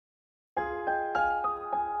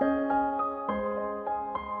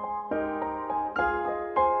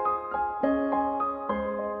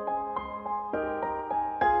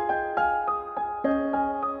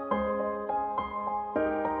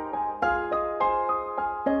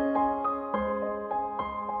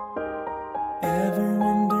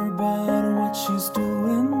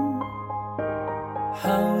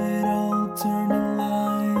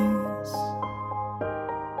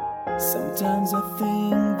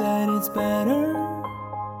it's better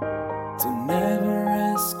to never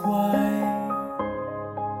ask why.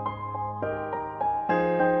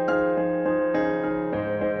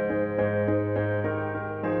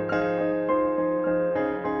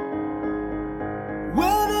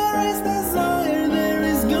 Where there is desire, there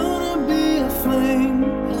is gonna be a flame.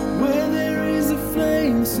 Where there is a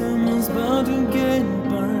flame, someone's bound to get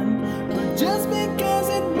burned. But just because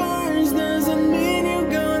it burns doesn't mean you're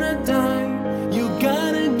gonna die. You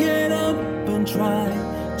gotta get up and try,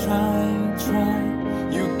 try, try.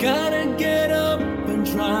 You gotta get up and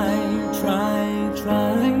try, try,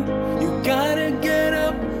 try. You gotta get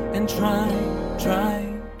up and try,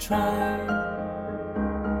 try, try.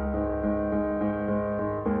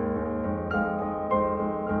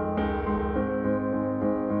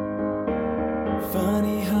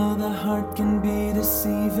 Funny how the heart can be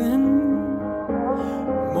deceiving,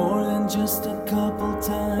 more than just a couple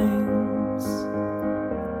times.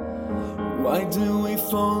 Why do we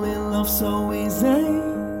fall in love so easy,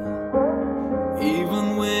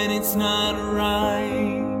 even when it's not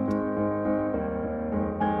right?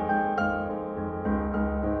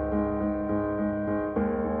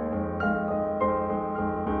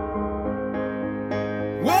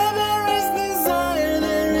 Where there is desire,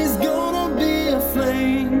 there is gonna be a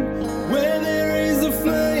flame. Where there is a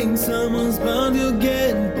flame, someone's bound to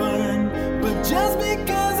get burned. But just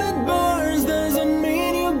because it burns doesn't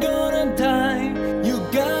mean you're gonna die. You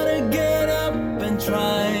gotta get up and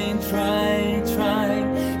try, try, try.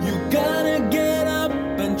 You gotta get up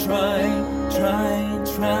and try, try,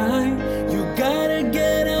 try. You gotta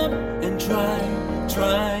get up and try,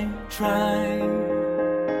 try, try.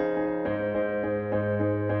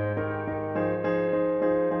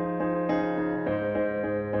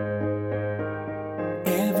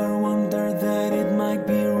 Ever wonder that it might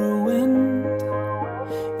be ruined?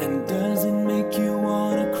 And does it make you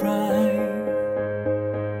wanna cry?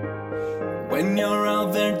 When you're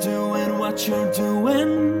out there doing what you're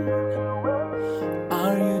doing,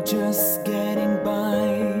 are you just getting by?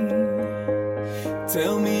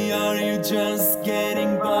 Tell me, are you just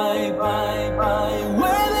getting by, by?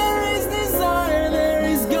 Where there is desire, there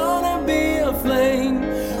is gonna be a flame.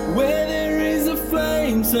 Where there is a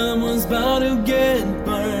flame, someone's bound to get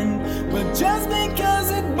burned. But just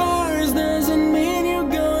because it burns doesn't mean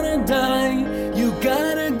you're gonna die. You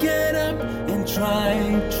gotta get up and try,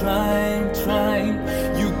 try,